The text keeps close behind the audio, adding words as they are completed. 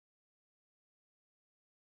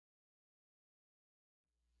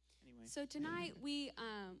So tonight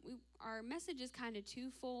our message is kind of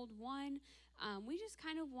twofold. One, we just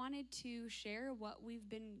kind of wanted to share what we've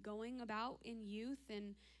been going about in youth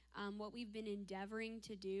and what we've been endeavoring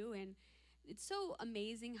to do. And it's so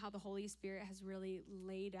amazing how the Holy Spirit has really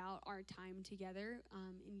laid out our time together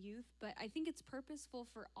in youth. But I think it's purposeful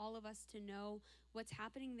for all of us to know what's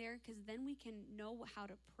happening there, because then we can know how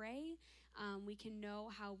to pray. We can know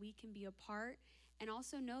how we can be a part, and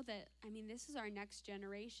also know that, this is our next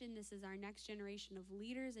generation. This is our next generation of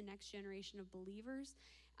leaders and next generation of believers.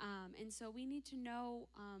 And so we need to know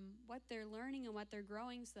what they're learning and what they're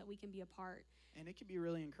growing so that we can be a part. And it can be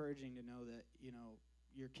really encouraging to know that,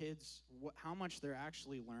 your kids, how much they're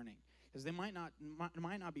actually learning, because they might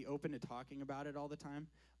not be open to talking about it all the time,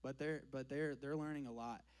 but they're learning a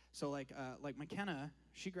lot. So like McKenna,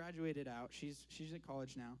 she graduated out. She's at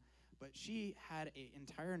college now, but she had an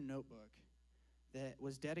entire notebook that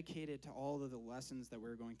was dedicated to all of the lessons that we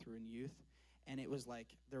were going through in youth. And it was like,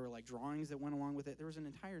 there were like drawings that went along with it. There was an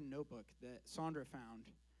entire notebook that Sandra found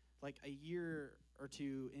like a year or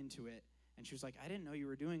two into it. And she was like, I didn't know you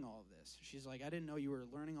were doing all of this. She's like, I didn't know you were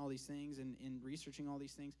learning all these things and researching all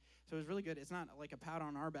these things. So it was really good. It's not like a pat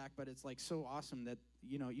on our back, but it's like so awesome that,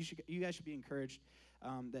 you guys should be encouraged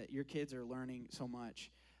that your kids are learning so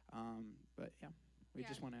much. But yeah. We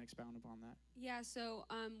just want to expound upon that. Yeah, so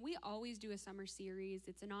we always do a summer series.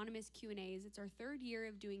 It's anonymous Q&As. It's our third year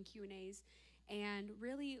of doing Q&As. And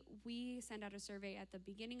really, we send out a survey at the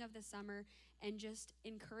beginning of the summer and just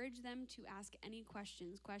encourage them to ask any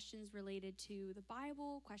questions related to the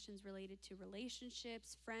Bible, questions related to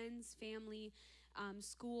relationships, friends, family,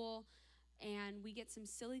 school. And we get some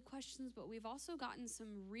silly questions, but we've also gotten some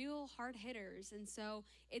real hard hitters. And so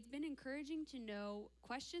it's been encouraging to know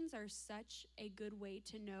questions are such a good way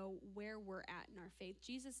to know where we're at in our faith.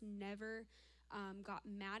 Jesus never got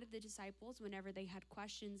mad at the disciples whenever they had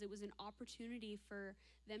questions. It was an opportunity for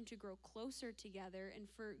them to grow closer together and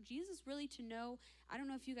for Jesus really to know. I don't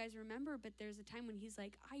know if you guys remember, but there's a time when he's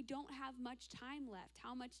like, I don't have much time left.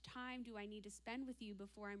 How much time do I need to spend with you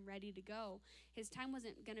before I'm ready to go? His time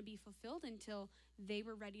wasn't going to be fulfilled until they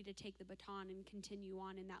were ready to take the baton and continue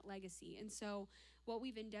on in that legacy. And so what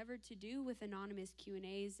we've endeavored to do with anonymous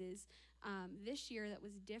Q&As is this year that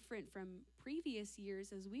was different from previous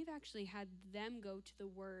years, is we've actually had them go to the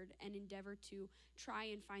Word and endeavor to try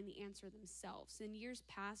and find the answer themselves. In years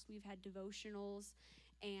past, we've had devotionals,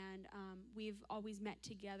 and we've always met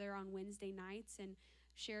together on Wednesday nights and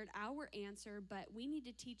shared our answer, but we need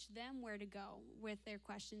to teach them where to go with their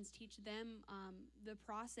questions, teach them the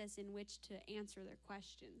process in which to answer their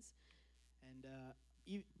questions.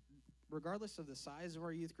 And regardless of the size of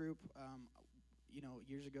our youth group,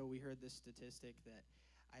 years ago we heard this statistic that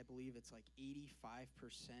I believe it's like 85%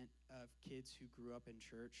 of kids who grew up in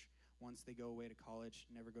church, once they go away to college,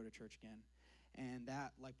 never go to church again. And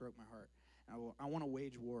that like broke my heart. I want to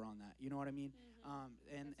wage war on that. You know what I mean?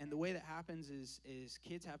 Mm-hmm. And the way that happens is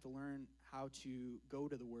kids have to learn how to go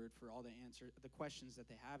to the Word for all the questions that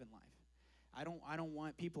they have in life. I don't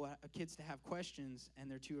want kids to have questions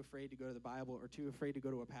and they're too afraid to go to the Bible or too afraid to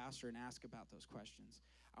go to a pastor and ask about those questions.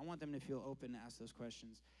 I want them to feel open to ask those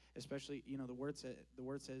questions. Especially, the word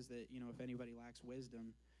says that, if anybody lacks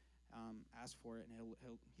wisdom, ask for it, and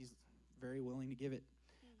he's very willing to give it.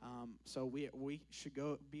 So we should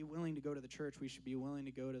be willing to go to the church. We should be willing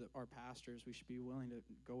to go to our pastors. We should be willing to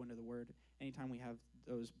go into the Word anytime we have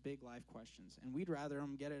those big life questions. And we'd rather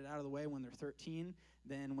them get it out of the way when they're 13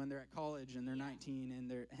 than when they're at college and they're 19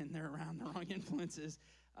 and they're around the wrong influences.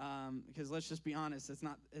 Because let's just be honest, it's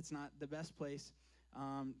not the best place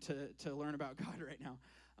to learn about God right now.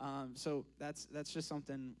 So that's just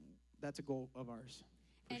something, that's a goal of ours.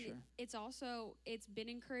 And sure. It's been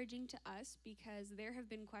encouraging to us because there have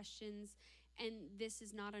been questions, and this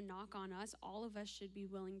is not a knock on us. All of us should be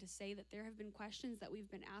willing to say that there have been questions that we've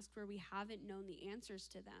been asked where we haven't known the answers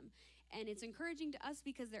to them. And it's encouraging to us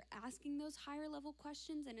because they're asking those higher level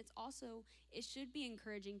questions, and it should be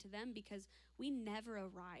encouraging to them because we never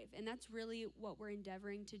arrive. And that's really what we're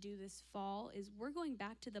endeavoring to do this fall, is we're going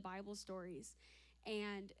back to the Bible stories.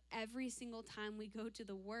 And every single time we go to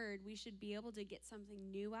the Word, we should be able to get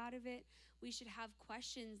something new out of it. We should have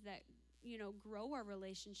questions that, grow our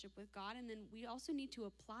relationship with God. And then we also need to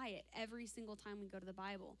apply it every single time we go to the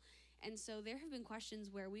Bible. And so there have been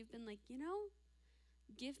questions where we've been like,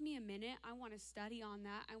 give me a minute. I want to study on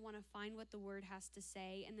that. I want to find what the Word has to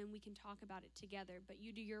say, and then we can talk about it together. But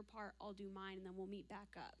you do your part, I'll do mine, and then we'll meet back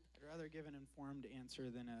up. I'd rather give an informed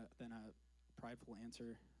answer than a prideful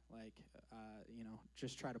answer.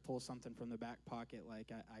 Just try to pull something from the back pocket.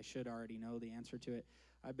 Like I should already know the answer to it.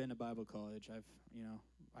 I've been to Bible college.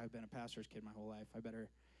 I've been a pastor's kid my whole life. I better,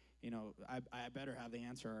 I better have the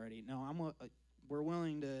answer already. No, we're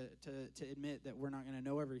willing to admit that we're not going to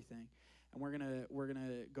know everything, and we're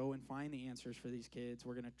gonna go and find the answers for these kids.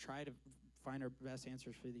 We're gonna try to find our best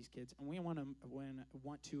answers for these kids, and we want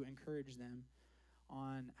to encourage them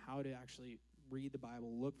on how to actually read the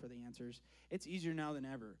Bible, look for the answers. It's easier now than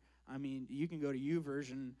ever. I mean, you can go to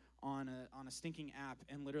YouVersion on a stinking app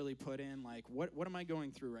and literally put in, like, what am I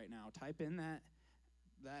going through right now? Type in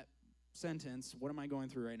that sentence, what am I going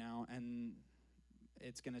through right now? And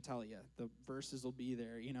it's going to tell you. The verses will be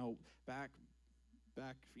there.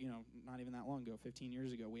 Back, not even that long ago, 15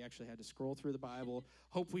 years ago, we actually had to scroll through the Bible,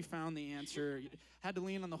 hope we found the answer, had to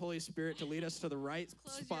lean on the Holy Spirit to lead us to the right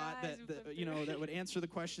spot that would answer the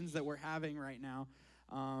questions that we're having right now.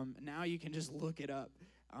 Now you can just look it up,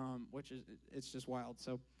 it's just wild.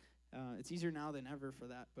 So it's easier now than ever for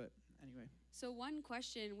that, but anyway. So one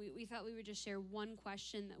question, we thought we would just share one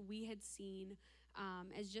question that we had seen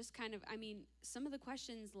as just kind of, some of the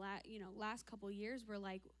questions last couple of years were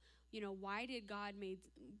like, why did God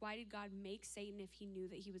make Satan if he knew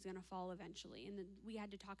that he was going to fall eventually? And then we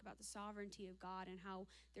had to talk about the sovereignty of God and how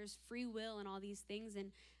there's free will and all these things.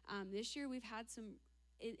 And this year we've had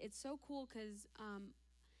it's so cool because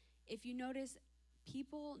if you notice,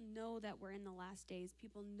 people know that we're in the last days.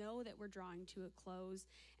 People know that we're drawing to a close.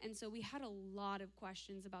 And so we had a lot of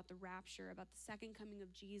questions about the rapture, about the second coming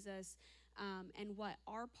of Jesus, and what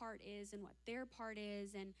our part is and what their part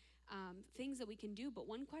is, and things that we can do. But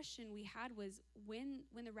one question we had was, when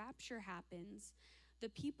the rapture happens, the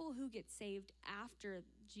people who get saved after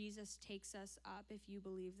Jesus takes us up, if you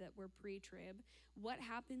believe that we're pre-trib, what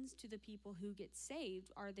happens to the people who get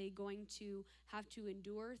saved? Are they going to have to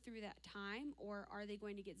endure through that time, or are they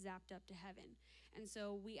going to get zapped up to heaven? And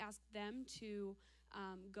so we asked them to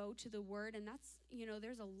go to the Word, and that's,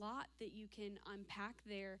 there's a lot that you can unpack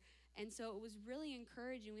there. And so it was really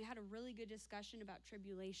encouraging. We had a really good discussion about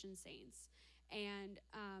tribulation saints and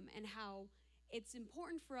how it's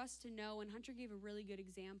important for us to know, and Hunter gave a really good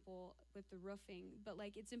example with the roofing, but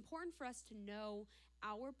it's important for us to know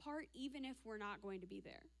our part even if we're not going to be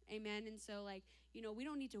there. Amen. And so we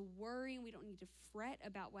don't need to worry and we don't need to fret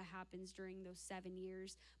about what happens during those 7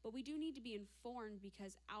 years, but we do need to be informed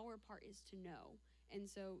because our part is to know. And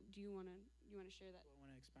so do you want to share that? I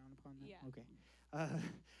want to expound upon that? Yeah. Okay.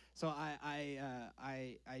 So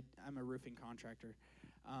I'm a roofing contractor.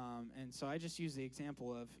 And so I just use the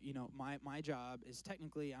example of, my job is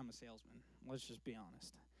technically I'm a salesman. Let's just be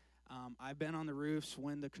honest. I've been on the roofs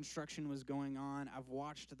when the construction was going on. I've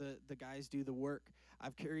watched the guys do the work.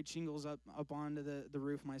 I've carried shingles up onto the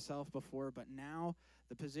roof myself before, but now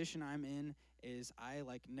the position I'm in is I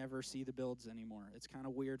never see the builds anymore. It's kind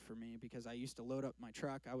of weird for me because I used to load up my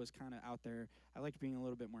truck. I was kind of out there. I liked being a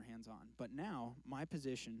little bit more hands-on. But now my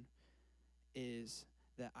position is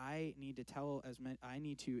that I need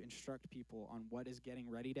to instruct people on what is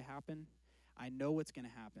getting ready to happen. I know what's going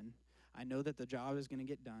to happen. I know that the job is going to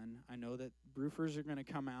get done. I know that roofers are going to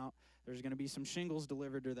come out. There's going to be some shingles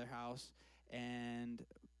delivered to their house.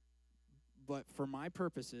 But for my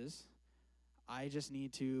purposes, I just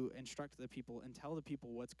need to instruct the people and tell the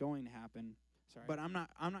people what's going to happen. Sorry. But I'm not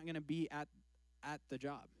going to be at the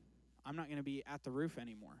job. I'm not going to be at the roof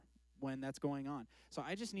anymore when that's going on. So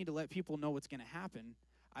I just need to let people know what's going to happen.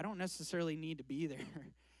 I don't necessarily need to be there,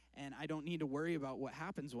 and I don't need to worry about what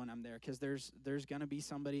happens when I'm there, because there's going to be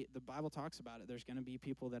somebody. The Bible talks about it. There's going to be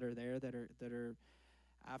people that are there that are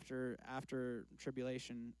after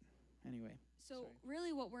tribulation. Anyway. So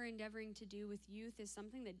really what we're endeavoring to do with youth is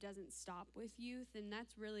something that doesn't stop with youth, and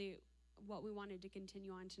that's really what we wanted to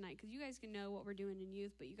continue on tonight, because you guys can know what we're doing in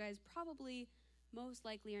youth, but you guys probably most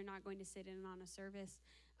likely are not going to sit in on a service.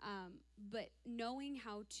 But knowing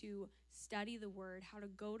how to study the Word, how to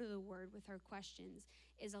go to the Word with our questions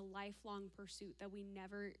is a lifelong pursuit that we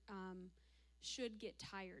never should get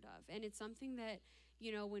tired of. And it's something that,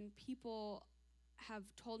 when people have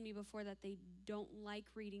told me before that they don't like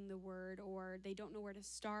reading the Word, or they don't know where to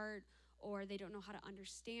start, or they don't know how to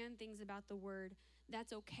understand things about the Word,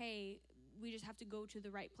 that's okay. We just have to go to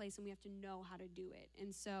the right place, and we have to know how to do it.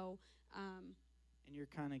 And so... and you're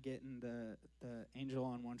kind of getting the angel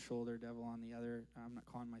on one shoulder, devil on the other. I'm not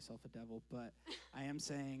calling myself a devil, but I am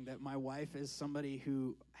saying that my wife is somebody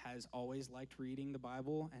who has always liked reading the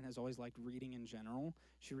Bible and has always liked reading in general.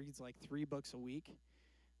 She reads 3 books a week.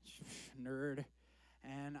 Nerd.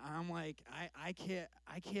 And I'm like, I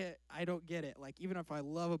don't get it. Even if I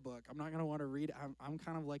love a book, I'm not going to want to read it. I'm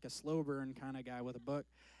kind of like a slow burn kind of guy with a book.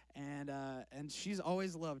 And she's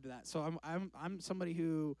always loved that. So I'm somebody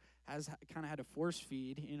who has kind of had to force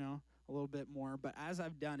feed, a a little bit more. But as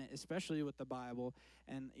I've done it, especially with the Bible,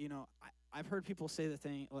 and I've heard people say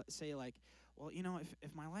like, well,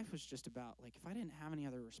 if my life was just about, like, if I didn't have any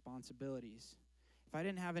other responsibilities, if I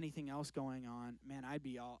didn't have anything else going on, man, I'd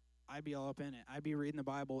be all up in it. I'd be reading the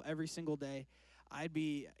Bible every single day. I'd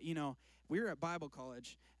be, we were at Bible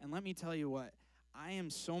college, and let me tell you what, I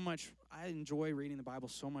enjoy reading the Bible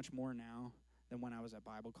so much more now than when I was at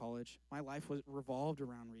Bible college. My life was revolved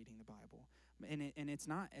around reading the Bible. And it's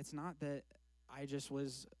not that I just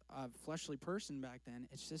was a fleshly person back then.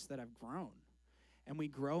 It's just that I've grown. And we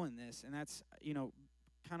grow in this, and that's,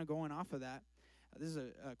 kind of going off of that. This is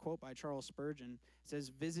a quote by Charles Spurgeon. It says,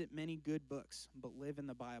 "Visit many good books, but live in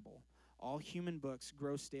the Bible. All human books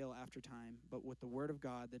grow stale after time, but with the Word of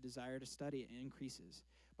God, the desire to study it increases.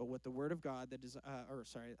 But with the Word of God,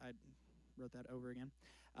 I wrote that over again.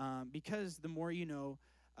 Because the more you know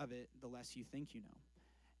of it, the less you think you know."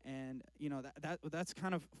 And that's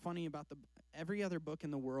kind of funny about every other book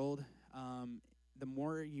in the world. The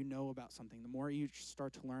more you know about something, the more you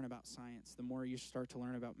start to learn about science, the more you start to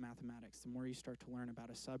learn about mathematics, the more you start to learn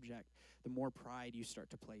about a subject, the more pride you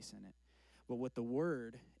start to place in it. But with the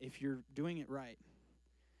Word, if you're doing it right,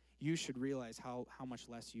 you should realize how much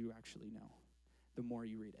less you actually know the more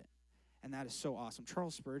you read it. And that is so awesome.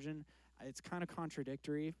 Charles Spurgeon, it's kind of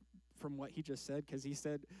contradictory from what he just said, because he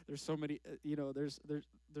said there's so many, there's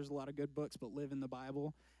a lot of good books, but live in the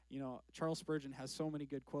Bible. Charles Spurgeon has so many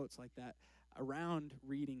good quotes like that around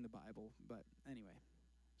reading the Bible. But anyway,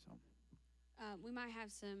 so. We might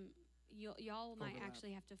have some, y'all might Overlap.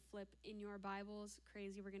 actually have to flip in your Bibles.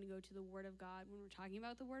 Crazy, we're going to go to the Word of God when we're talking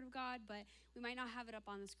about the Word of God, but we might not have it up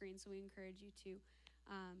on the screen, so we encourage you to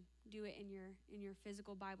do it in your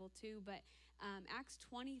physical Bible too. But Acts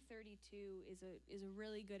 20:32 is a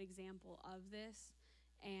really good example of this,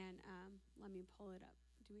 and let me pull it up.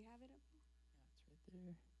 Do we have it up? Yeah, it's right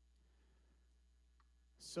there.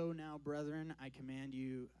 "So now, brethren, I commend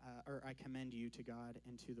you to God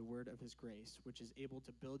and to the word of his grace, which is able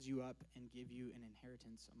to build you up and give you an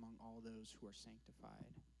inheritance among all those who are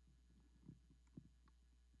sanctified."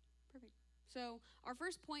 Perfect. So our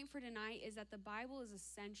first point for tonight is that the Bible is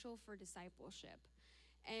essential for discipleship.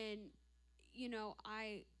 And,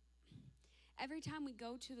 every time we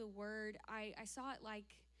go to the Word, I saw it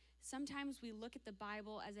like sometimes we look at the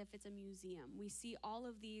Bible as if it's a museum. We see all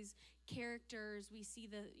of these characters. We see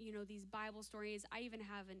these Bible stories. I even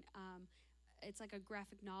have it's like a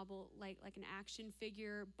graphic novel, like an action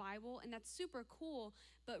figure Bible, and that's super cool.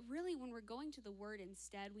 But really, when we're going to the Word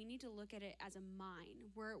instead, we need to look at it as a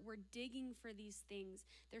mine. We're digging for these things.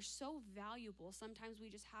 They're so valuable. Sometimes we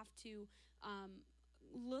just have to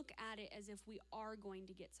look at it as if we are going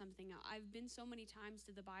to get something out. I've been so many times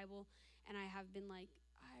to the Bible, and I have been like,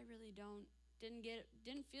 I really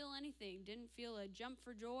didn't feel anything, didn't feel a jump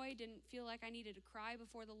for joy, didn't feel like I needed to cry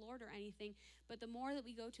before the Lord or anything. But the more that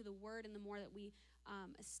we go to the Word and the more that we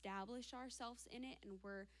establish ourselves in it, and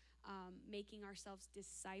we're making ourselves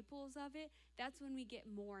disciples of it, that's when we get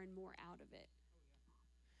more and more out of it.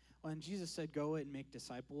 When Jesus said, "Go and make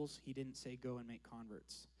disciples," he didn't say, "Go and make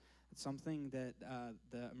converts." It's something that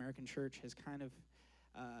the American church has kind of,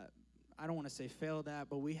 I don't want to say failed at,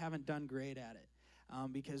 but we haven't done great at it.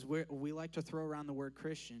 Because we like to throw around the word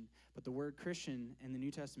Christian, but the word Christian in the New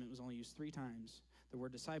Testament was only used 3 times. The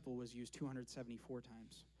word disciple was used 274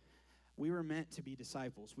 times. We were meant to be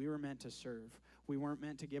disciples. We were meant to serve. We weren't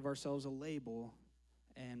meant to give ourselves a label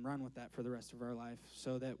and run with that for the rest of our life,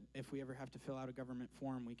 so that if we ever have to fill out a government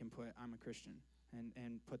form, we can put, "I'm a Christian,"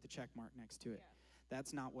 and put the check mark next to it. Yeah.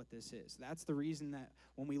 That's not what this is. That's the reason that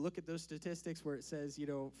when we look at those statistics where it says,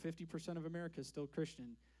 50% of America is still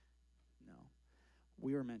Christian, no.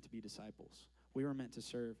 We were meant to be disciples. We were meant to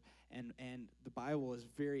serve. And the Bible is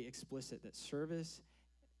very explicit that service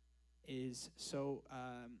is so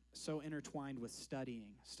intertwined with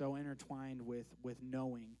studying, so intertwined with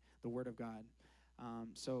knowing the Word of God.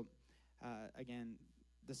 Again,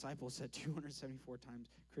 disciples said 274 times.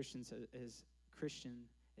 Christian is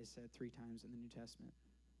said 3 times in the New Testament.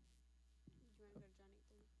 Do you want to go to John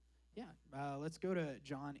 8:30? Yeah, let's go to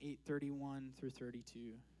John 8:31 through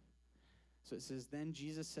 32. So it says, "Then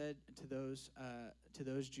Jesus said to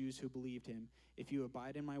those Jews who believed him, 'If you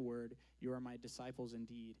abide in my word, you are my disciples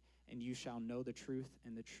indeed, and you shall know the truth,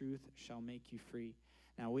 and the truth shall make you free.'"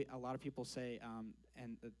 Now, a lot of people say,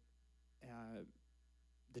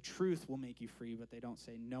 the truth will make you free, but they don't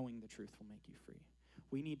say knowing the truth will make you free.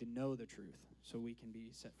 We need to know the truth so we can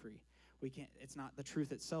be set free. It's not the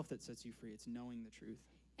truth itself that sets you free, it's knowing the truth.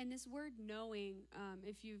 And this word knowing,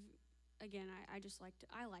 if you've, again, I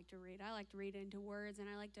like to read. I like to read into words, and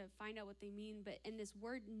I like to find out what they mean. But in this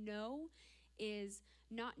word know, is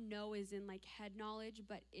not know as in like head knowledge,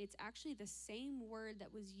 but it's actually the same word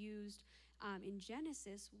that was used in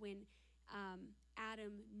Genesis when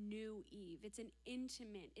Adam knew Eve. It's an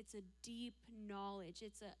intimate, it's a deep knowledge,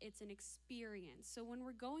 it's an experience. So when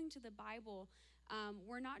we're going to the Bible,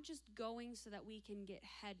 we're not just going so that we can get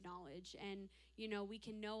head knowledge and, we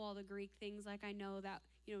can know all the Greek things, like I know that,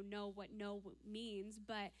 know what know means.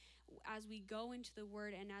 But as we go into the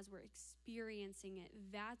word and as we're experiencing it,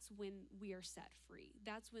 that's when we are set free.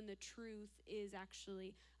 That's when the truth is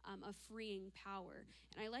actually a freeing power.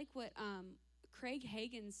 And I like what Craig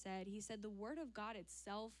Hagan said. He said the word of God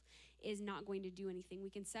itself is not going to do anything. We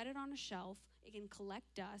can set it on a shelf, it can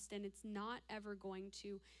collect dust, and it's not ever going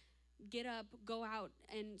to get up, go out,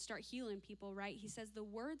 and start healing people, right? He says the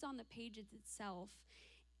words on the pages itself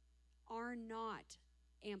are not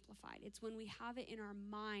amplified. It's when we have it in our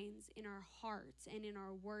minds, in our hearts, and in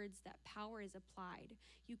our words that power is applied.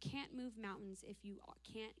 You can't move mountains if you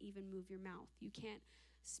can't even move your mouth. You can't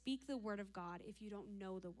speak the word of God if you don't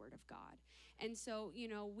know the word of God. And so,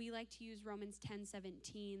 we like to use Romans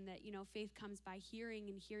 10:17 that, faith comes by hearing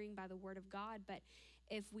and hearing by the word of God. But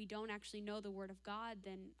if we don't actually know the word of God,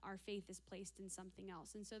 then our faith is placed in something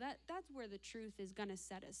else. And so that's where the truth is going to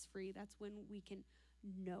set us free. That's when we can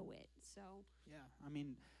know it. So yeah, I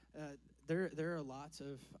mean, there are lots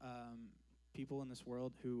of people in this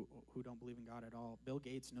world who don't believe in God at all. Bill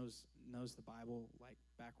Gates knows the Bible like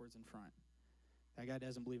backwards and front. That guy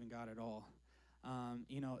doesn't believe in God at all.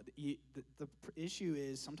 The issue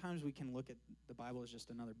is sometimes we can look at the Bible as just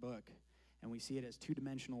another book, and we see it as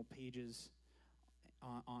two-dimensional pages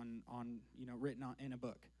on written in a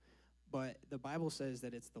book. But the Bible says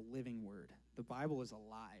that it's the living word. The Bible is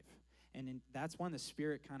alive. And that's when the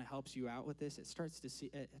Spirit kind of helps you out with this. It starts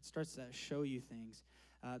to show you things,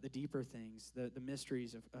 the deeper things, the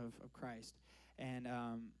mysteries of Christ. And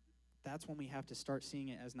that's when we have to start seeing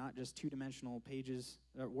it as not just two-dimensional pages,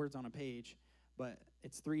 or words on a page, but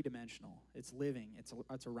it's three-dimensional. It's living.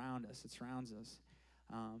 It's around us. It surrounds us.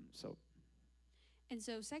 And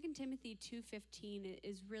so 2 Timothy 2:15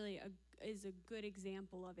 is really a good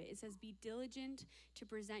example of it. It says, "Be diligent to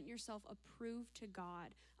present yourself approved to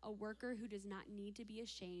God, a worker who does not need to be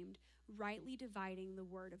ashamed, rightly dividing the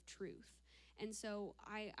word of truth." And so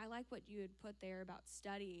I like what you had put there about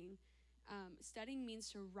studying. Studying means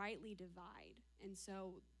to rightly divide. And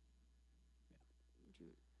so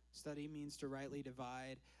study means to rightly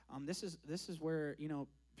divide. This is where,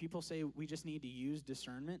 people say we just need to use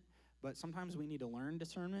discernment, but sometimes we need to learn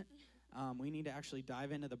discernment. We need to actually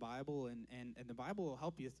dive into the Bible, and the Bible will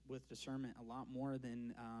help you with discernment a lot more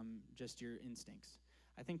than just your instincts.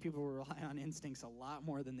 I think people rely on instincts a lot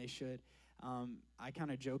more than they should. I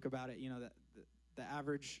kind of joke about it, that the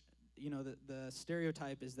average, the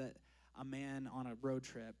stereotype is that a man on a road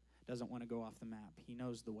trip doesn't want to go off the map. He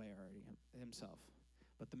knows the way already himself.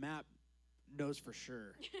 But the map knows for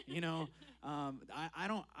sure. I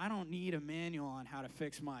don't need a manual on how to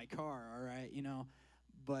fix my car, all right,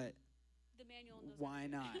 but the manual knows why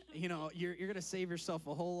not? You're going to save yourself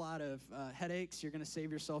a whole lot of headaches. You're going to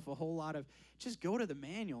save yourself a whole lot of, just go to the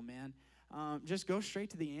manual, man. Just go straight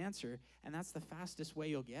to the answer, and that's the fastest way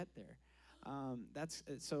you'll get there.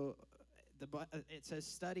 It says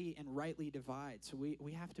study and rightly divide. So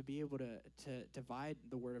we have to be able to divide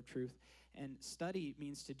the word of truth. And study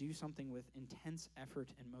means to do something with intense effort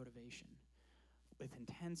and motivation. With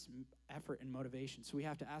intense effort and motivation. So we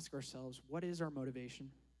have to ask ourselves, what is our motivation?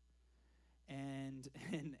 And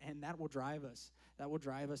that will drive us. That will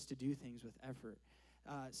drive us to do things with effort.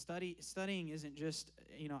 Studying isn't just,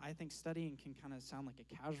 I think studying can kind of sound like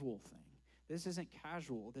a casual thing. This isn't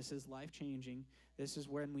casual. This is life-changing. This is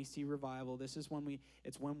when we see revival. It's when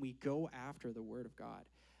we go after the Word of God.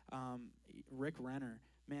 Rick Renner,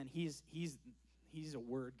 man, he's a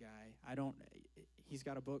word guy. He's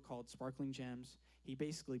got a book called Sparkling Gems. He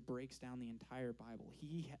basically breaks down the entire Bible.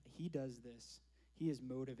 He does this. He is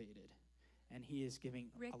motivated, and he is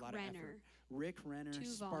giving a lot of effort. Rick Renner,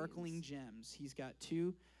 Sparkling Gems. He's got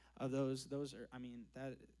 2 of those. Those are,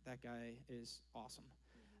 that guy is awesome.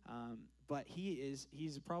 But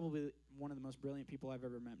he's probably one of the most brilliant people I've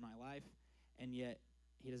ever met in my life, and yet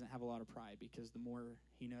he doesn't have a lot of pride, because the more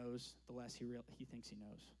he knows, the less he thinks he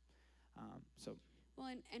knows.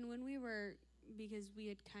 Well, and when we were, because we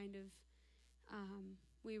had kind of,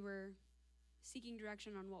 we were seeking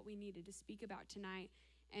direction on what we needed to speak about tonight,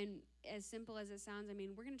 and as simple as it sounds,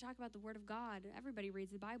 we're going to talk about the Word of God. Everybody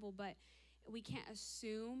reads the Bible, but we can't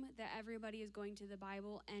assume that everybody is going to the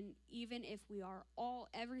Bible. And even if we are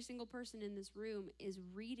every single person in this room is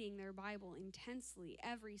reading their Bible intensely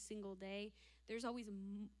every single day, there's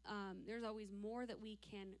always more that we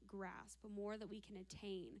can grasp, more that we can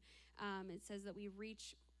attain. It says that we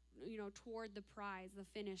reach, toward the prize, the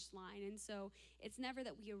finish line. And so it's never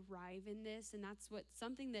that we arrive in this. And that's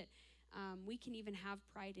something that we can even have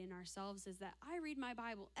pride in ourselves, is that I read my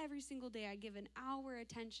Bible every single day. I give an hour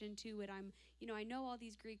attention to it. I know all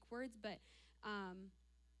these Greek words, but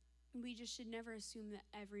we just should never assume that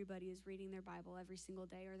everybody is reading their Bible every single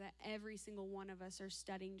day, or that every single one of us are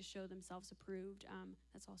studying to show themselves approved.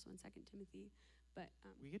 That's also in 2 Timothy. But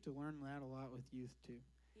we get to learn that a lot with youth too.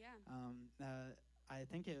 Yeah. I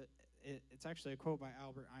think it's actually a quote by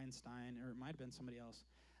Albert Einstein, or it might have been somebody else.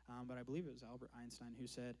 But I believe it was Albert Einstein who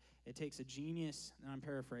said, it takes a genius, and I'm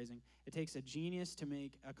paraphrasing, it takes a genius to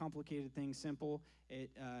make a complicated thing simple.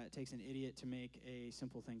 It takes an idiot to make a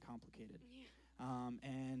simple thing complicated. Yeah.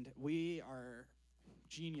 And we are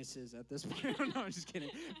geniuses at this point. No, I'm just kidding.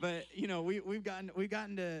 But we've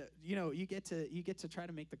gotten to you get to try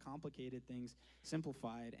to make the complicated things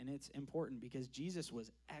simplified, and it's important because Jesus was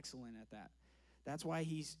excellent at that. That's why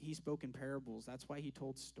he spoke in parables. That's why he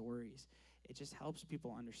told stories. It just helps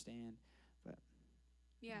people understand. But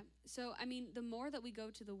yeah. So the more that we go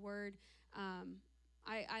to the Word,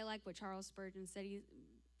 I like what Charles Spurgeon said.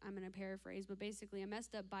 I'm going to paraphrase, but basically, a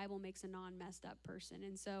messed up Bible makes a non-messed up person.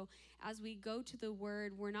 And so as we go to the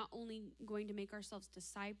Word, we're not only going to make ourselves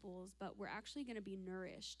disciples, but we're actually going to be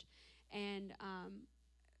nourished. And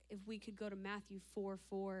if we could go to Matthew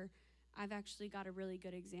 4:4, I've actually got a really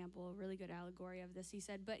good example, a really good allegory of this. He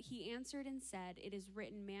said, "But he answered and said, 'It is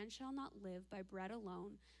written, man shall not live by bread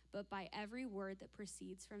alone, but by every word that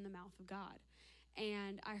proceeds from the mouth of God.'"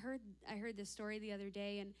 And I heard this story the other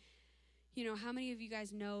day, and how many of you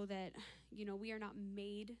guys know that, we are not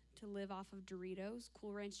made to live off of Doritos?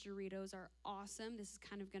 Cool Ranch Doritos are awesome. This is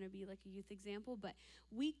kind of going to be like a youth example, but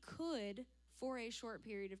we could, for a short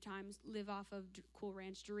period of time, live off of Cool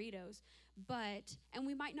Ranch Doritos. And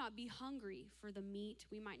we might not be hungry for the meat.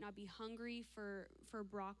 We might not be hungry for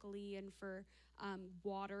broccoli and for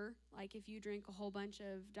water. Like if you drink a whole bunch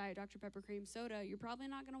of Diet Dr. Pepper cream soda, you're probably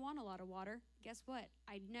not going to want a lot of water. Guess what?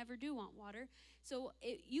 I never do want water. So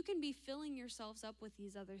you can be filling yourselves up with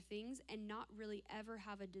these other things and not really ever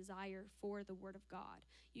have a desire for the Word of God.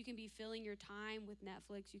 You can be filling your time with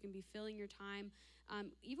Netflix. You can be filling your time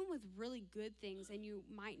even with really good things, and you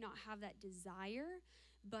might not have that desire.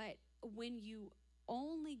 But when you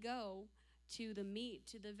only go to the meat,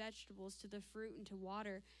 to the vegetables, to the fruit, and to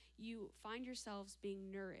water, you find yourselves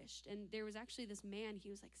being nourished. And there was actually this man, he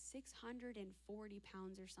was like 640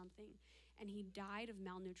 pounds or something, and he died of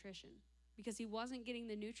malnutrition because he wasn't getting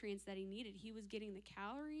the nutrients that he needed. He was getting the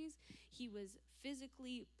calories, he was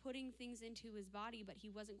physically putting things into his body, but he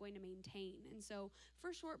wasn't going to maintain. And so for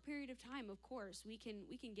a short period of time, of course, we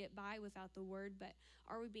can get by without the Word, but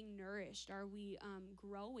are we being nourished? Are we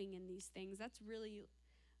growing in these things? That's really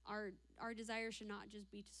our desire should not just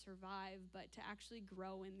be to survive, but to actually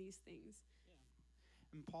grow in these things.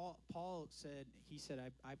 Yeah. And Paul said,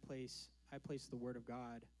 I place the Word of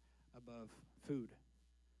God above food.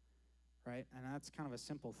 Right? And that's kind of a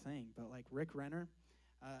simple thing. But like Rick Renner,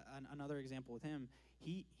 another example with him,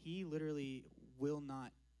 he literally will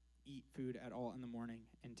not eat food at all in the morning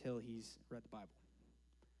until he's read the Bible.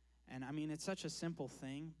 And it's such a simple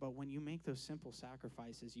thing, but when you make those simple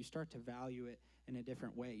sacrifices, you start to value it in a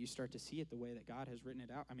different way. You start to see it the way that God has written it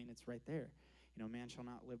out. It's right there. Man shall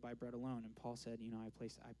not live by bread alone. And Paul said,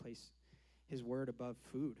 I place his word above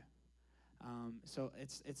food. So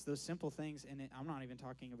it's those simple things, and I'm not even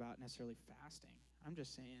talking about necessarily fasting. I'm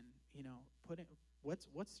just saying,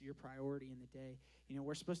 what's your priority in the day?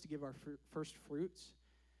 We're supposed to give our first fruits.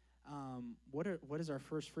 What is our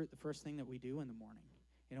first fruit? The first thing that we do in the morning.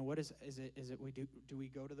 What is it? Is it do we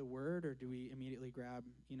go to the Word, or do we immediately grab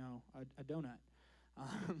a donut?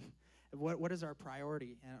 What is our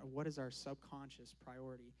priority, and what is our subconscious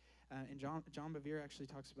priority? And John Bevere actually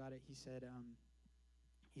talks about it. He said.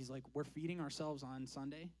 He's like, we're feeding ourselves on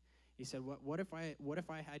Sunday. He said, what if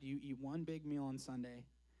I had you eat one big meal on Sunday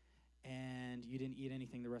and you didn't eat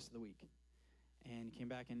anything the rest of the week, and you came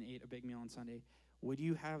back and ate a big meal on Sunday? Would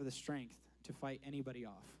you have the strength to fight anybody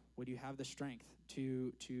off? Would you have the strength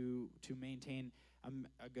to maintain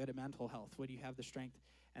a good mental health? Would you have the strength?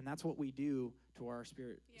 And that's what we do to our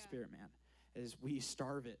spirit man. Is we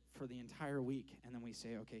starve it for the entire week, and then we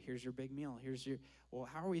say, okay, here's your big meal.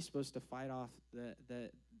 How are we supposed to fight off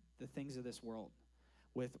the things of this world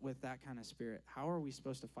with that kind of spirit? How are we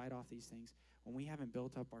supposed to fight off these things when we haven't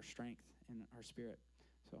built up our strength in our spirit?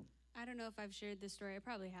 So I don't know if I've shared this story. I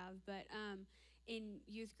probably have, but in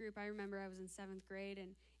youth group, I remember I was in 7th grade, and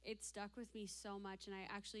it stuck with me so much, and I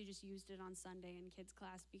actually just used it on Sunday in kids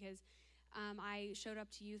class because I showed up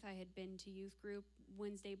to youth. I had been to youth group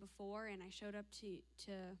Wednesday before, and I showed up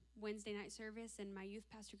to Wednesday night service, and my youth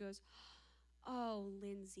pastor goes, "Oh,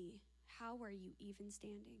 Lindsey, how are you even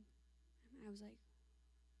standing?" And I was like,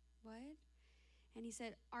 "What?" And he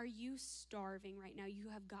said, "Are you starving right now? You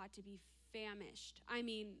have got to be famished. I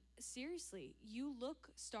mean, seriously, you look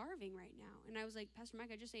starving right now." And I was like, "Pastor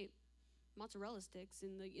Mike, I just ate mozzarella sticks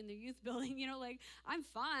in the youth building, like I'm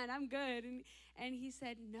fine, I'm good." And he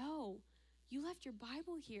said, "No, you left your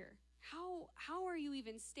Bible here. How are you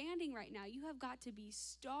even standing right now? You have got to be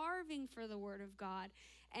starving for the word of God."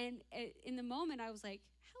 And in the moment, I was like,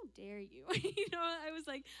 "How dare you?" I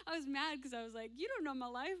was mad because I was like, "You don't know my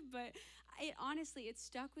life." But it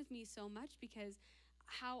stuck with me so much because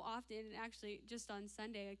how often, actually, just on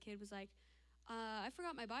Sunday, a kid was like, "I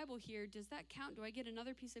forgot my Bible here. Does that count? Do I get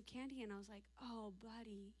another piece of candy?" And I was like, "Oh,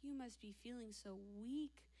 buddy, you must be feeling so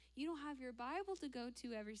weak. You don't have your Bible to go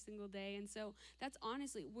to every single day." And so that's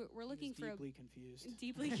honestly, we're looking for deeply confused.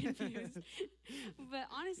 Deeply confused. But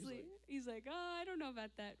honestly, he's like, "Oh, I don't know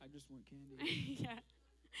about that." I just want candy. Yeah.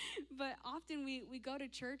 But often we go to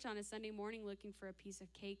church on a Sunday morning looking for a piece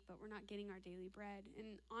of cake, but we're not getting our daily bread.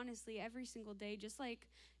 And honestly, every single day, just like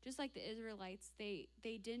the Israelites, they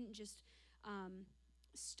didn't just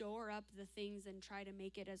store up the things and try to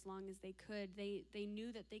make it as long as they could. They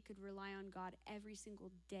knew that they could rely on God every single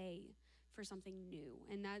day for something new,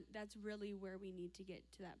 and that's really where we need to get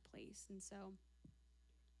to that place. And so,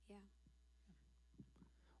 yeah.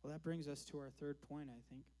 Well, that brings us to our third point, I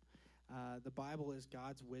think. The Bible is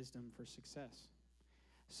God's wisdom for success.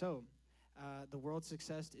 So, the world's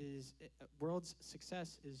success is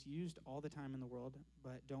used all the time in the world,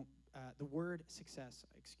 but the word success,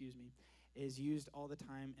 is used all the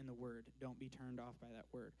time in the word. Don't be turned off by that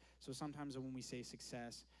word. So sometimes when we say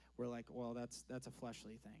success, we're like, well, that's a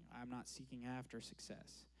fleshly thing. I'm not seeking after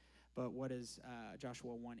success. But what does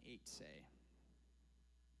Joshua 1:8 say?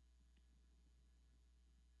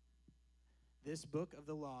 "This book of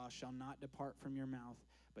the law shall not depart from your mouth,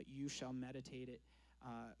 but you shall meditate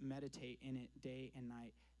in it day and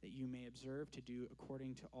night, that you may observe to do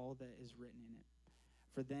according to all that is written in it.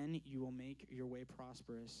 For then you will make your way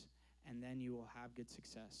prosperous, and then you will have good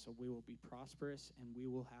success." So we will be prosperous and we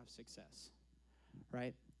will have success,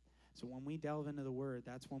 right? So when we delve into the word,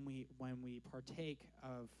 that's when we partake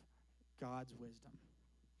of God's wisdom,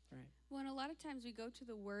 right? Well, and a lot of times we go to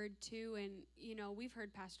the word too, and we've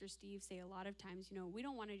heard Pastor Steve say a lot of times, we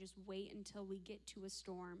don't want to just wait until we get to a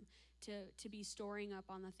storm to be storing up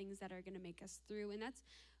on the things that are going to make us through. And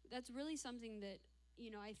that's really something that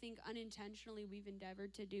I think unintentionally we've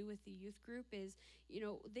endeavored to do with the youth group is,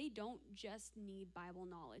 they don't just need Bible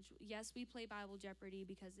knowledge. Yes, we play Bible Jeopardy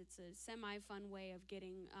because it's a semi-fun way of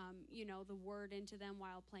getting, the word into them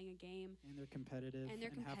while playing a game. And they're competitive. And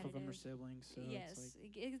half of them are siblings. So yes,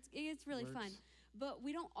 it's really fun. But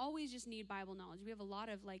we don't always just need Bible knowledge. We have a lot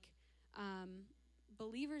of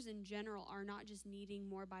believers in general are not just needing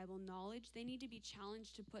more Bible knowledge. They need to be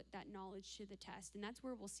challenged to put that knowledge to the test. And that's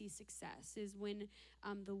where we'll see success, is when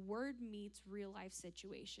the word meets real life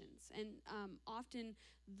situations. And often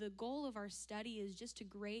the goal of our study is just to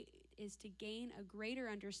gain a greater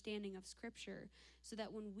understanding of Scripture, so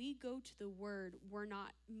that when we go to the word, we're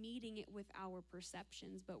not meeting it with our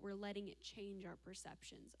perceptions, but we're letting it change our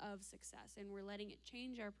perceptions of success, and we're letting it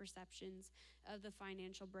change our perceptions of the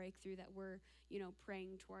financial breakthrough that we're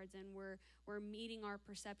praying towards, and we're meeting our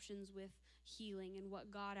perceptions with healing and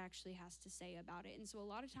what God actually has to say about it. And so a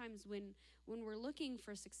lot of times when we're looking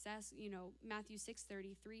for success, Matthew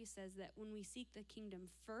 6:33 says that when we seek the kingdom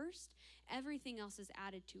first, everything else is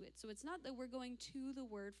added to it. So it's not that we're going to the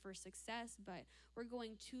word for success, but we're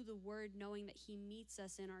going to the word knowing that he meets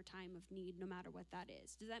us in our time of need, no matter what that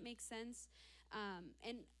is. Does that make sense?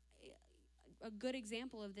 And a good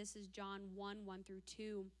example of this is John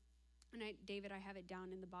 1:1-2. And David, I have it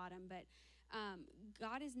down in the bottom, but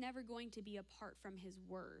God is never going to be apart from his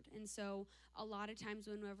word. And so a lot of times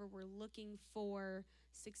whenever we're looking for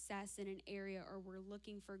success in an area, or we're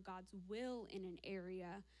looking for God's will in an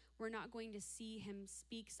area, we're not going to see him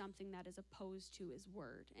speak something that is opposed to his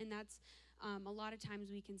word. And that's a lot of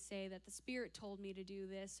times we can say that the Spirit told me to do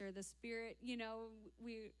this, or the Spirit,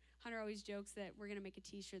 Hunter always jokes that we're going to make a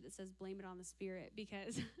t-shirt that says "Blame it on the Spirit,"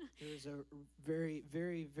 because there's a very,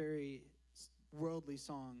 very, very worldly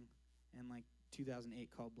song in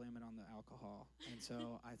 2008 called "Blame It on the Alcohol." And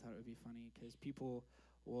so I thought it would be funny because people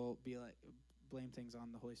will be like, blame things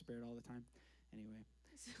on the Holy Spirit all the time. Anyway,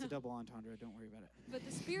 It's a double entendre. Don't worry about it. But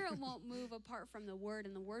the Spirit won't move apart from the Word,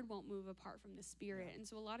 and the Word won't move apart from the Spirit. Yeah. And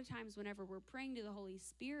so a lot of times whenever we're praying to the Holy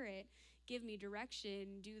Spirit, give me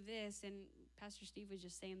direction, do this. And Pastor Steve was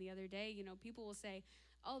just saying the other day, people will say,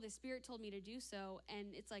 oh, the Spirit told me to do so.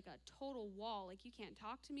 And it's like a total wall. Like, you can't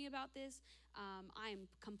talk to me about this. I'm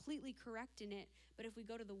completely correct in it. But if we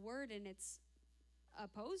go to the Word and it's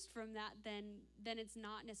opposed from that, then it's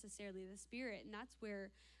not necessarily the Spirit. And that's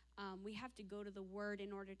where we have to go to the Word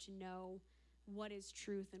in order to know what is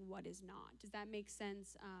truth and what is not. Does that make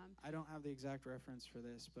sense? I don't have the exact reference for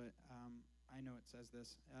this, but I know it says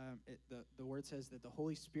this. The Word says that the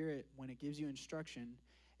Holy Spirit, when it gives you instruction,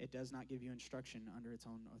 it does not give you instruction under its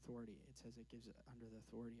own authority. It says it gives it under the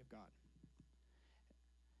authority of God.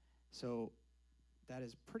 So that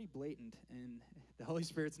is pretty blatant, and the Holy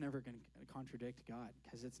Spirit's never going to contradict God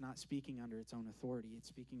because it's not speaking under its own authority. It's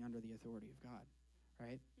speaking under the authority of God,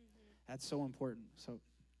 right? Mm-hmm. That's so important. So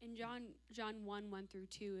in John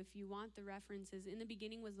 1:1-2, if you want the references, in the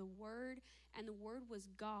beginning was the Word, and the Word was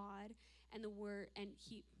God, and in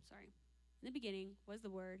the beginning was the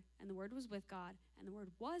Word, and the Word was with God, and the Word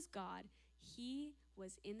was God. He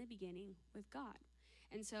was in the beginning with God.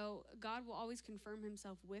 And so God will always confirm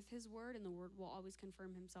himself with his Word, and the Word will always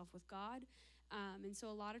confirm himself with God. And so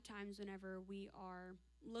a lot of times whenever we are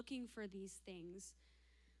looking for these things,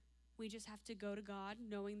 we just have to go to God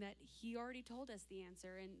knowing that he already told us the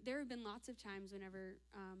answer. And there have been lots of times whenever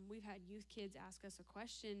we've had youth kids ask us a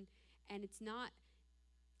question, and it's not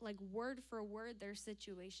like word for word their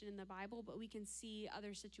situation in the Bible, but we can see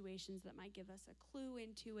other situations that might give us a clue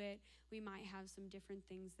into it. We might have some different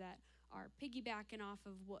things that are piggybacking off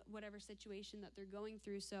of whatever situation that they're going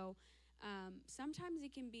through. So sometimes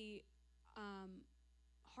it can be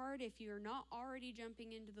hard if you're not already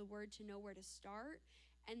jumping into the Word to know where to start.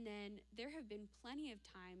 And then there have been plenty of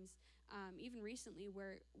times, even recently,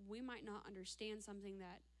 where we might not understand something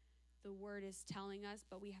that the Word is telling us,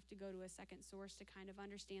 but we have to go to a second source to kind of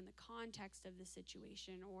understand the context of the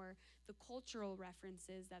situation or the cultural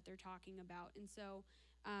references that they're talking about. And so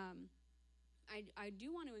I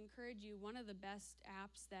do want to encourage you, one of the best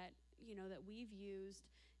apps that we've used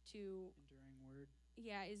to Enduring Word.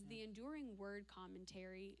 Yeah, is the Enduring Word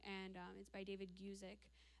commentary, and it's by David Guzik,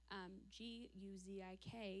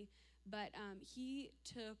 Guzik. But he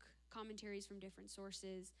took commentaries from different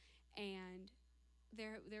sources, and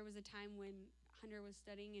there was a time when Hunter was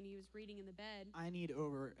studying and he was reading in the bed. I need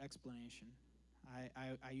over explanation.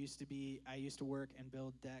 I used to work and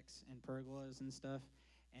build decks and pergolas and stuff,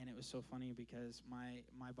 and it was so funny because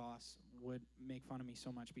my boss would make fun of me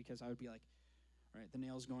so much because I would be like, all right, the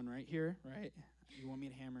nail's going right here, right? You want me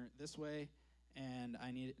to hammer it this way? And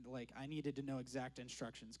I needed to know exact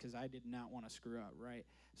instructions because I did not want to screw up, right?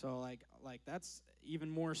 So like that's even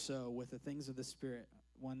more so with the things of the Spirit.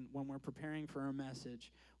 When we're preparing for a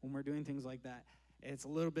message, when we're doing things like that, it's a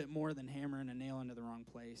little bit more than hammering a nail into the wrong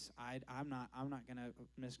place. I'm not gonna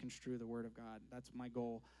misconstrue the Word of God. That's my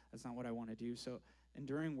goal. That's not what I want to do. So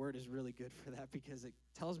Enduring Word is really good for that because it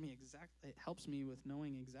tells me exactly. It helps me with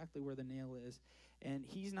knowing exactly where the nail is. And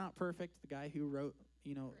he's not perfect. The guy who wrote,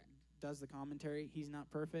 Correct. does the commentary. He's not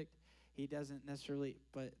perfect. He doesn't necessarily,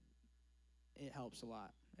 but it helps a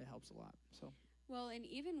lot. It helps a lot. So. Well, and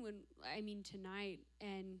even tonight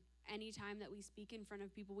and any time that we speak in front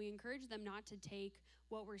of people, we encourage them not to take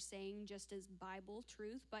what we're saying just as Bible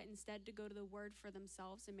truth, but instead to go to the Word for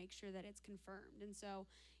themselves and make sure that it's confirmed. And so,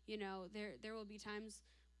 there will be times,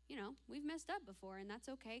 we've messed up before, and that's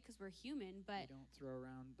okay because we're human. But we don't throw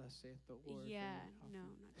around "Thus saith the Lord." Yeah, no,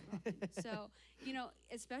 not too often. So,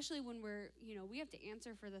 especially when we have to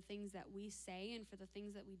answer for the things that we say and for the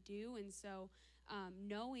things that we do. And so,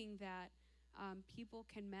 knowing that people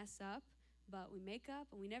can mess up, but we make up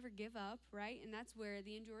and we never give up, right? And that's where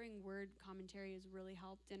the Enduring Word commentary has really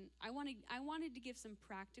helped. And I wanted to give some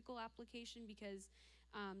practical application because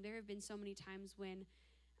there have been so many times when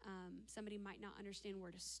somebody might not understand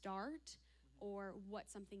where to start or what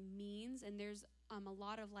something means. And there's a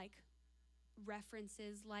lot of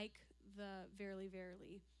references like the verily,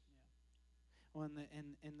 verily. Yeah. Well,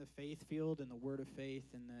 in the faith field and the Word of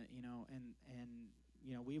faith and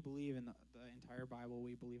we believe in the entire Bible.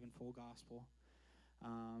 We believe in full gospel.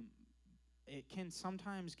 It can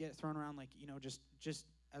sometimes get thrown around just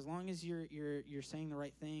as long as you're saying the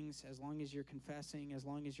right things, as long as you're confessing, as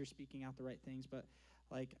long as you're speaking out the right things. But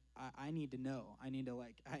I need to know. I need to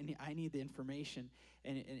I need the information.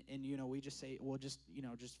 And we just say, well, just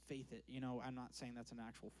faith it. I'm not saying that's an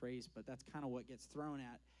actual phrase, but that's kind of what gets thrown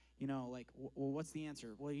at. Well, what's the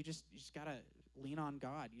answer? Well, you just gotta lean on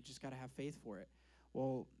God. You just gotta have faith for it.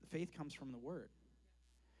 Well, faith comes from the Word.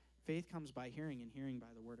 Faith comes by hearing, and hearing by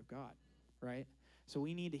the word of God, right? So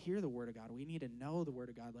we need to hear the word of God. We need to know the word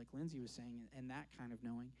of God, like Lindsey was saying, and that kind of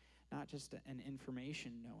knowing, not just an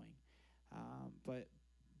information knowing,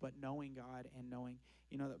 but knowing God and knowing.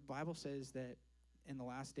 You know, the Bible says that in the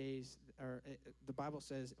last days, the Bible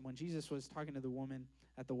says when Jesus was talking to the woman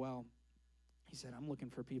at the well, he said, I'm looking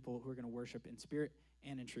for people who are going to worship in spirit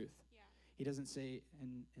and in truth. Yeah. He doesn't say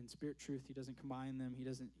in spirit, truth. He doesn't combine them.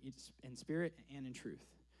 It's in spirit and in truth.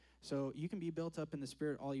 So you can be built up in the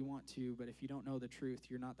spirit all you want to, but if you don't know the truth,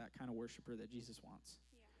 you're not that kind of worshiper that Jesus wants,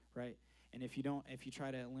 right? And if you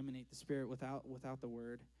try to eliminate the spirit without the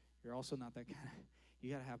word, you're also not that kind of.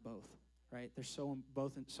 You got to have both, right? They're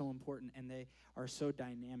both so important, and they are so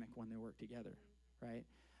dynamic when they work together, right?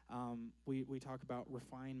 We talk about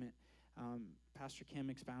refinement. Pastor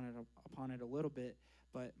Kim expounded upon it a little bit,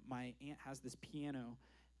 but my aunt has this piano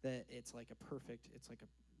that it's like a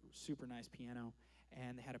super nice piano.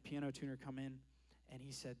 And they had a piano tuner come in, and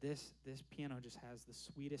he said, this piano just has the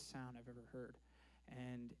sweetest sound I've ever heard.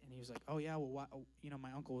 And he was like, oh, yeah, well, why?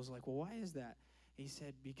 My uncle was like, well, why is that? He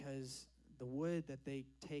said, because the wood that they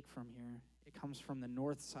take from here, it comes from the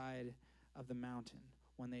north side of the mountain.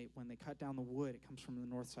 When they cut down the wood, it comes from the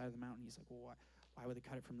north side of the mountain. He's like, well, why would they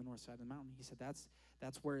cut it from the north side of the mountain? He said, that's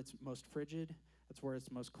where it's most frigid. That's where it's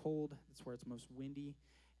most cold. That's where it's most windy.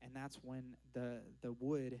 And that's when the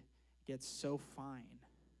wood gets so fine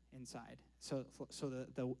inside. So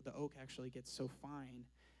the oak actually gets so fine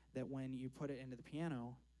that when you put it into the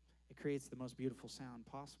piano, it creates the most beautiful sound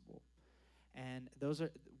possible. And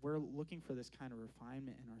we're looking for this kind of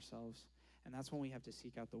refinement in ourselves, and that's when we have to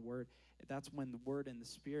seek out the word. That's when the word and the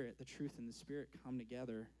spirit, the truth and the spirit come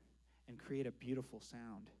together and create a beautiful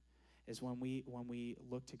sound. Is when we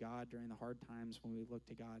look to God during the hard times, when we look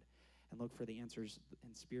to God and look for the answers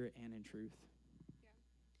in spirit and in truth.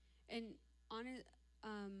 And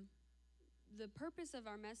the purpose of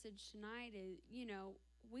our message tonight is,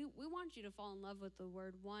 we want you to fall in love with the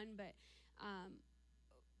word, but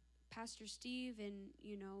Pastor Steve and,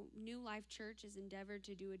 New Life Church has endeavored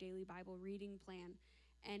to do a daily Bible reading plan.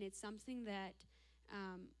 And it's something that,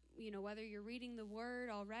 whether you're reading the word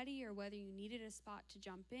already or whether you needed a spot to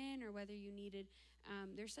jump in or whether you needed,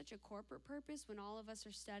 there's such a corporate purpose when all of us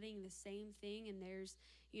are studying the same thing, and there's,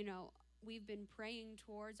 we've been praying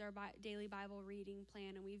towards our daily Bible reading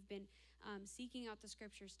plan, and we've been seeking out the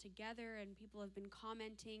scriptures together, and people have been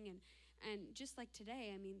commenting, and just like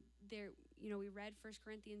today, we read 1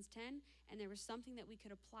 Corinthians 10, and there was something that we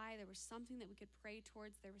could apply, there was something that we could pray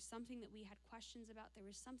towards, there was something that we had questions about, there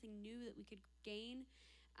was something new that we could gain,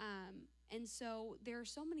 and so there are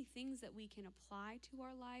so many things that we can apply to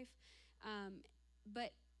our life,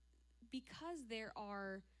 but because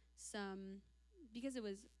it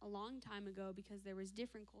was a long time ago, because there was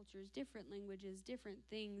different cultures, different languages, different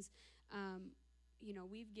things,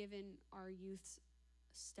 we've given our youths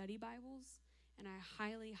study Bibles, and I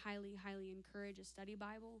highly, highly, highly encourage a study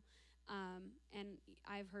Bible. And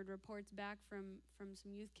I've heard reports back from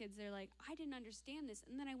some youth kids. They're like, I didn't understand this.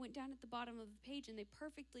 And then I went down at the bottom of the page, and they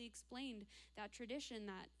perfectly explained that tradition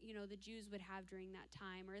that, the Jews would have during that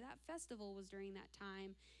time, or that festival was during that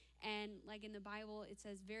time. And like in the Bible, it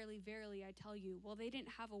says, verily, verily, I tell you. Well, they didn't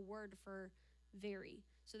have a word for very.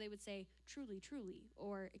 So they would say, truly, truly,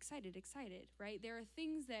 or excited, excited, right? There are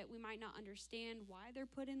things that we might not understand why they're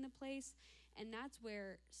put in the place. And that's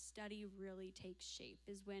where study really takes shape,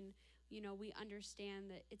 is when, we understand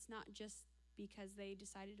that it's not just because they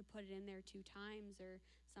decided to put it in there 2 times or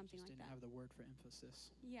something like that. Just didn't have the word for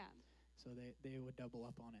emphasis. Yeah. So they would double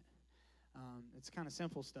up on it. It's kind of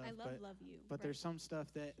simple stuff. I love you. But right. There's some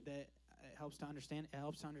stuff that it helps to understand. It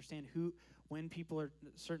helps to understand when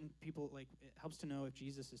certain people, like, it helps to know if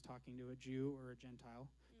Jesus is talking to a Jew or a Gentile,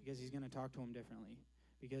 because he's going to talk to him differently,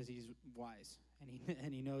 because he's wise,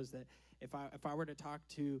 and he knows that if I were to talk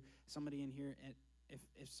to somebody in here, and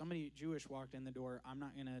if somebody Jewish walked in the door, I'm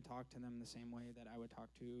not going to talk to them the same way that I would talk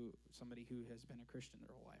to somebody who has been a Christian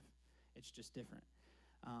their whole life. It's just different.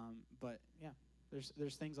 But yeah,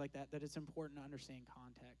 there's things like that it's important to understand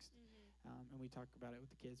context. And we talk about it with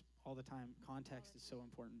the kids all the time. Context is so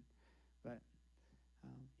important. But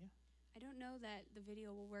yeah. I don't know that the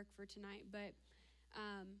video will work for tonight, but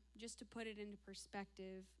just to put it into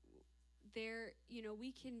perspective,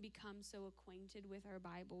 we can become so acquainted with our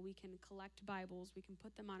Bible. We can collect Bibles. We can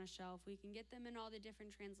put them on a shelf. We can get them in all the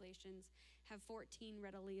different translations, have 14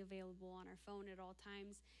 readily available on our phone at all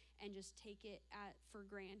times, and just take it for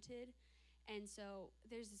granted. And so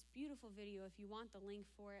there's this beautiful video. If you want the link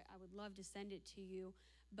for it, I would love to send it to you.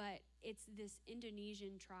 But it's this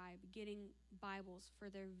Indonesian tribe getting Bibles for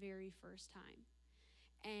their very first time.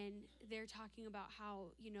 and they're talking about how,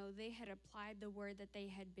 they had applied the word that they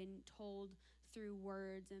had been told through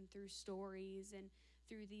words and through stories and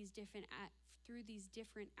through these different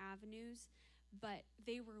avenues, but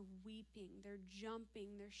they were weeping, they're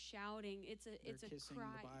jumping, they're shouting. It's a kissing cry.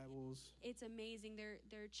 the Bibles. It's amazing.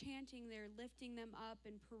 They're chanting, they're lifting them up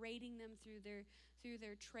and parading them through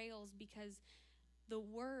their trails, because the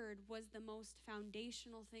word was the most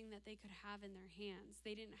foundational thing that they could have in their hands.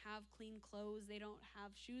 They didn't have clean clothes, they don't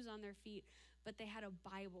have shoes on their feet, but they had a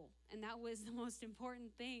Bible, and that was the most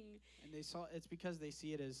important thing. And it's because they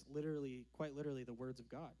see it as literally, quite literally, the words of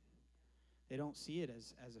God. They don't see it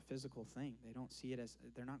as a physical thing. They don't see it as,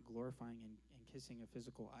 they're not glorifying and kissing a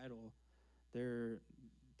physical idol. They're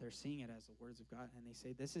seeing it as the words of God, and they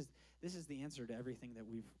say this is the answer to everything that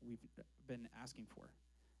we've been asking for.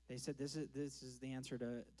 They said this is the answer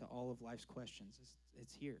to all of life's questions.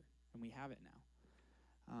 It's here, and we have it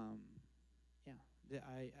now.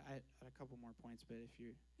 I had a couple more points, but if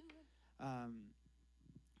you,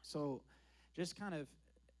 so just kind of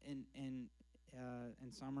in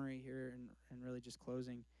summary here, and really just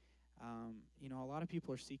closing, a lot of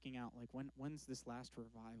people are seeking out, like, when's this last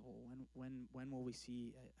revival? When will we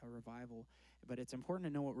see a revival? But it's important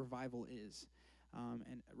to know what revival is.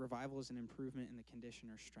 And revival is an improvement in the condition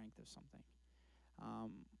or strength of something.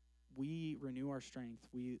 We renew our strength.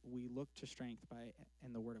 We look to strength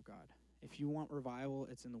in the Word of God. If you want revival,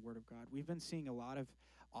 it's in the Word of God. We've been seeing a lot of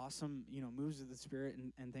awesome, moves of the Spirit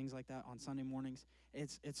and things like that on Sunday mornings.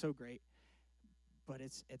 It's so great. But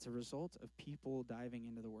it's a result of people diving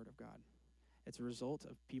into the Word of God. It's a result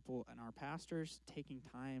of people and our pastors taking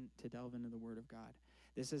time to delve into the Word of God.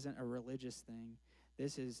 This isn't a religious thing.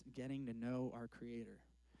 This is getting to know our Creator.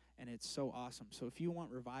 And it's so awesome. So if you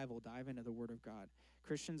want revival, dive into the Word of God.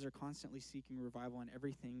 Christians are constantly seeking revival in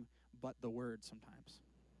everything but the Word sometimes.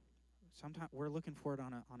 Sometimes we're looking for it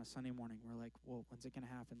on a Sunday morning. We're like, well, when's it going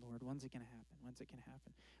to happen, Lord? When's it going to happen? When's it going to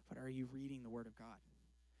happen? But are you reading the Word of God?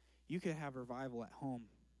 You could have revival at home.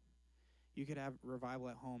 You could have revival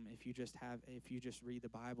at home if you just read the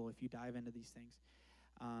Bible, if you dive into these things.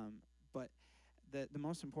 But the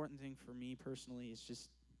most important thing for me personally is just,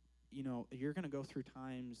 you're going to go through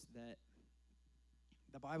times that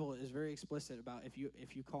the Bible is very explicit about. If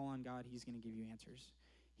you call on God, He's going to give you answers.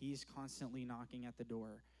 He's constantly knocking at the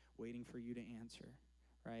door, waiting for you to answer,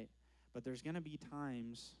 right? But there's going to be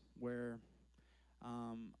times where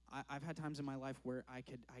I've had times in my life where I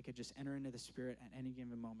could just enter into the Spirit at any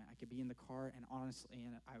given moment. I could be in the car, and honestly,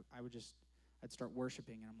 and I'd start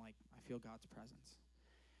worshiping, and I'm like, I feel God's presence.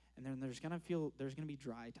 And then there's gonna be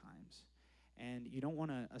dry times, and you don't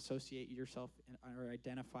want to associate yourself or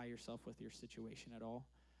identify yourself with your situation at all.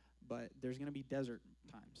 But there's gonna be desert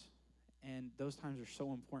times, and those times are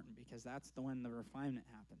so important because that's when the refinement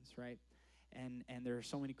happens, right? And there are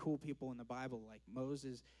so many cool people in the Bible, like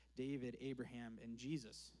Moses, David, Abraham, and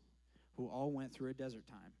Jesus, who all went through a desert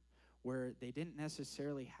time where they didn't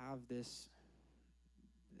necessarily have this.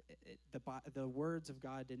 The words of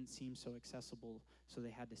God didn't seem so accessible, so they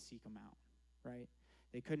had to seek them out, right?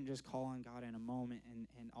 They couldn't just call on God in a moment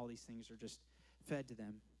and all these things are just fed to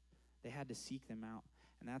them. They had to seek them out.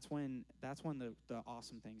 And that's when the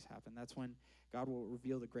awesome things happen. That's when God will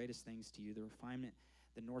reveal the greatest things to you, the refinement,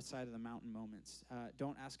 the north side of the mountain moments.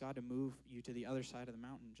 Don't ask God to move you to the other side of the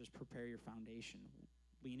mountain. Just prepare your foundation.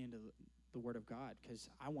 Lean into the Word of God, because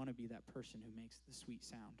I want to be that person who makes the sweet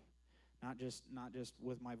sound. Not just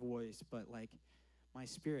with my voice, but like my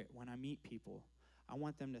spirit. When I meet people, I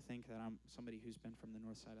want them to think that I'm somebody who's been from the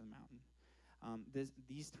north side of the mountain.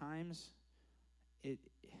 These times,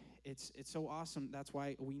 it's so awesome. That's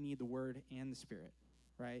why we need the Word and the Spirit,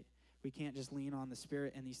 right? We can't just lean on the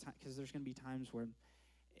Spirit in these times, because there's going to be times where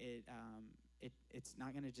it's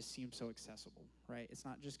not going to just seem so accessible, right?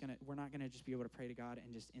 We're not going to just be able to pray to God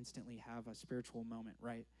and just instantly have a spiritual moment,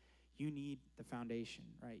 right? You need the foundation,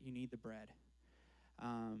 right? You need the bread.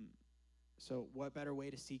 So what better way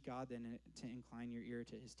to seek God than to incline your ear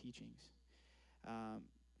to His teachings?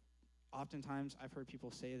 Oftentimes, I've heard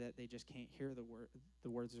people say that they just can't hear the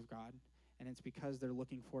words of God, and it's because they're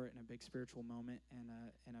looking for it in a big spiritual moment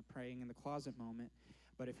and a praying in the closet moment.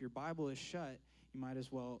 But if your Bible is shut, you might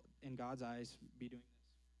as well, in God's eyes, be doing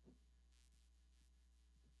this.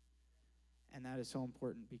 And that is so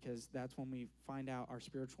important, because that's when we find out our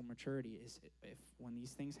spiritual maturity is when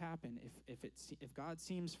these things happen, if God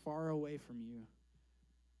seems far away from you,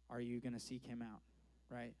 are you going to seek Him out,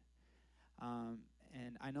 right?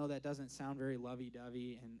 And I know that doesn't sound very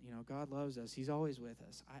lovey-dovey, and God loves us. He's always with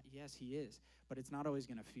us. Yes, He is, but it's not always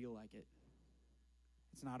going to feel like it.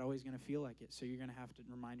 It's not always going to feel like it, so you're going to have to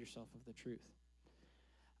remind yourself of the truth.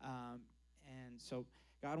 And so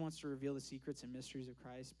God wants to reveal the secrets and mysteries of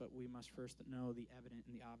Christ, but we must first know the evident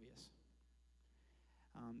and the obvious.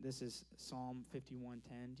 This is Psalm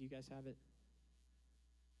 51:10. Do you guys have it?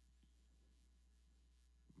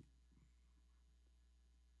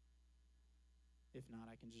 If not,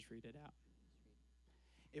 I can just read it out.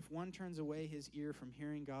 If one turns away his ear from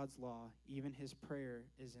hearing God's law, even his prayer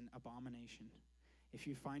is an abomination. If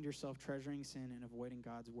you find yourself treasuring sin and avoiding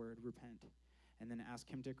God's word, repent, and then ask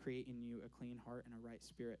him to create in you a clean heart and a right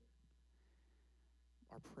spirit.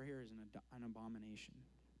 Our prayer is an abomination.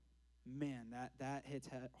 Man, that hits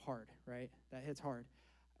hard, right? That hits hard.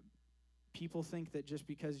 People think that just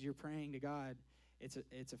because you're praying to God, it's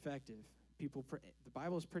effective. The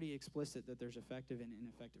Bible is pretty explicit that there's effective and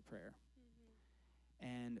ineffective prayer.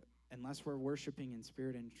 And unless we're worshiping in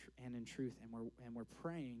spirit and in truth, and we're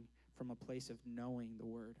praying from a place of knowing the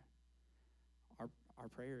word, our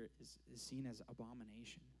prayer is seen as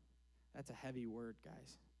abomination. That's a heavy word,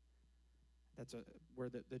 guys. That's a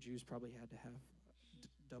word that the Jews probably had to have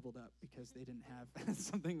doubled up because they didn't have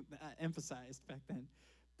something that emphasized back then.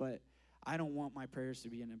 But I don't want my prayers to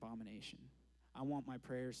be an abomination. I want my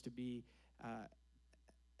prayers to be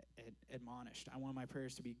admonished. I want my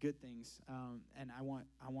prayers to be good things, and I want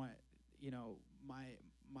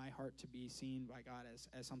my heart to be seen by God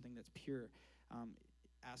as something that's pure.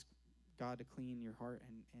 Ask God to clean your heart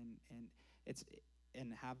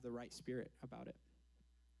and have the right spirit about it.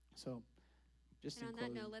 So, just and on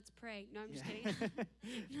closing. that note, let's pray. No, I'm just kidding.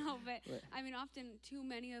 No, but I mean, often too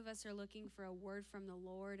many of us are looking for a word from the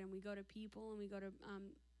Lord, and we go to people and we go to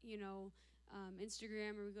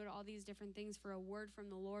Instagram, or we go to all these different things for a word from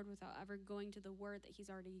the Lord without ever going to the word that he's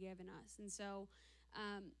already given us. And so,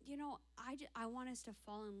 I want us to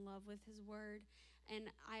fall in love with his word. And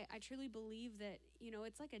I truly believe that,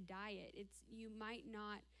 it's like a diet. You might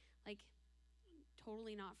not,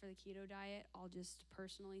 totally not for the keto diet. I'll just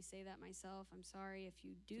personally say that myself. I'm sorry if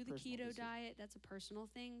you do the keto diet. That's a personal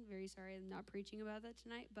thing. Very sorry. I'm not preaching about that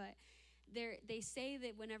tonight, but they say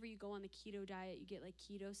that whenever you go on the keto diet, you get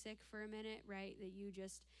keto sick for a minute, right? That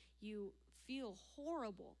you feel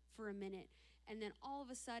horrible for a minute, and then all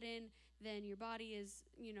of a sudden, then your body is,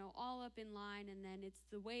 all up in line, and then it's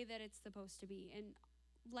the way that it's supposed to be. And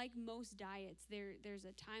like most diets, there's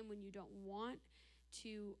a time when you don't want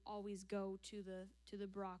to always go to the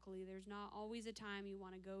broccoli. There's not always a time you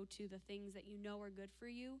want to go to the things that are good for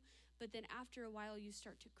you. But then after a while, you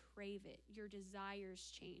start to crave it. Your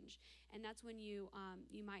desires change. And that's when you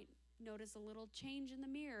might notice a little change in the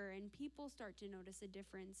mirror, and people start to notice a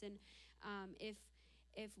difference. And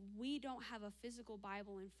if we don't have a physical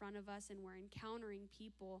Bible in front of us and we're encountering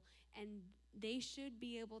people, and they should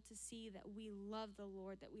be able to see that we love the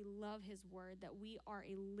Lord, that we love his word, that we are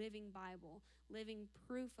a living Bible, living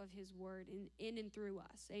proof of his word in and through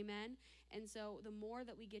us. Amen? And so the more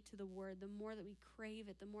that we get to the word, the more that we crave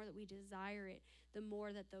it, the more that we desire it, the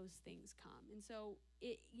more that those things come. And so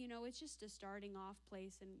it's just a starting off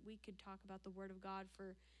place, and we could talk about the word of God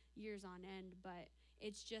for years on end, but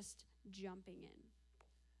it's just jumping in.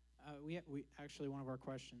 We actually, one of our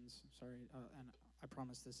questions, and I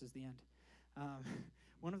promise this is the end.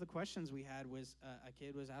 One of the questions we had was a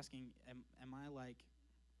kid was asking, am I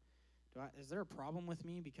is there a problem with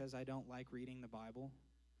me because I don't like reading the Bible?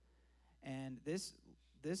 And this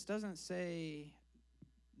doesn't say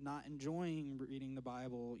not enjoying reading the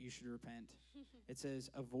Bible, you should repent. It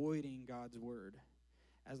says avoiding God's word.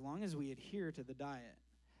 As long as we adhere to the diet,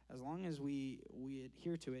 as long as we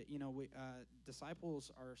adhere to it,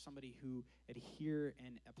 disciples are somebody who adhere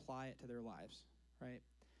and apply it to their lives, right?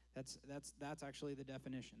 That's actually the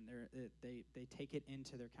definition. They take it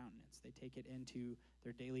into their countenance. They take it into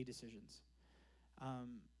their daily decisions.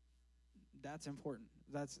 That's important.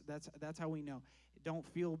 That's how we know. Don't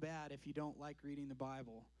feel bad if you don't like reading the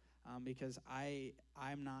Bible, because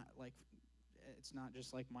I'm not it's not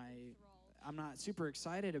just I'm not super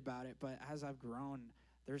excited about it, but as I've grown,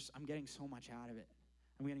 I'm getting so much out of it.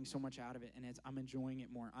 And I'm enjoying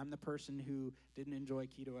it more. I'm the person who didn't enjoy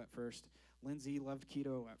keto at first. Lindsey loved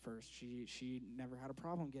keto at first. She never had a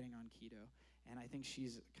problem getting on keto, and I think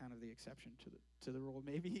she's kind of the exception to the rule,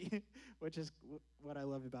 maybe, which is what I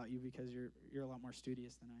love about you, because you're a lot more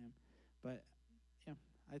studious than I am. But yeah,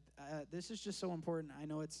 this is just so important. I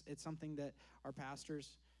know it's something that our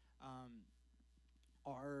pastors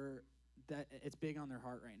that it's big on their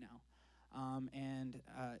heart right now. And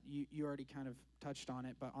you already kind of touched on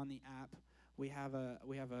it, but on the app we have a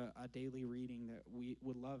daily reading that we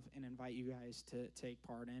would love and invite you guys to take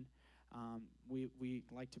part in. We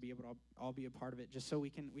like to be able to all be a part of it, just so we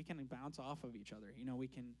can bounce off of each other.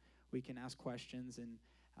 We can ask questions, and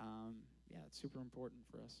it's super important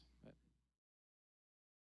for us. But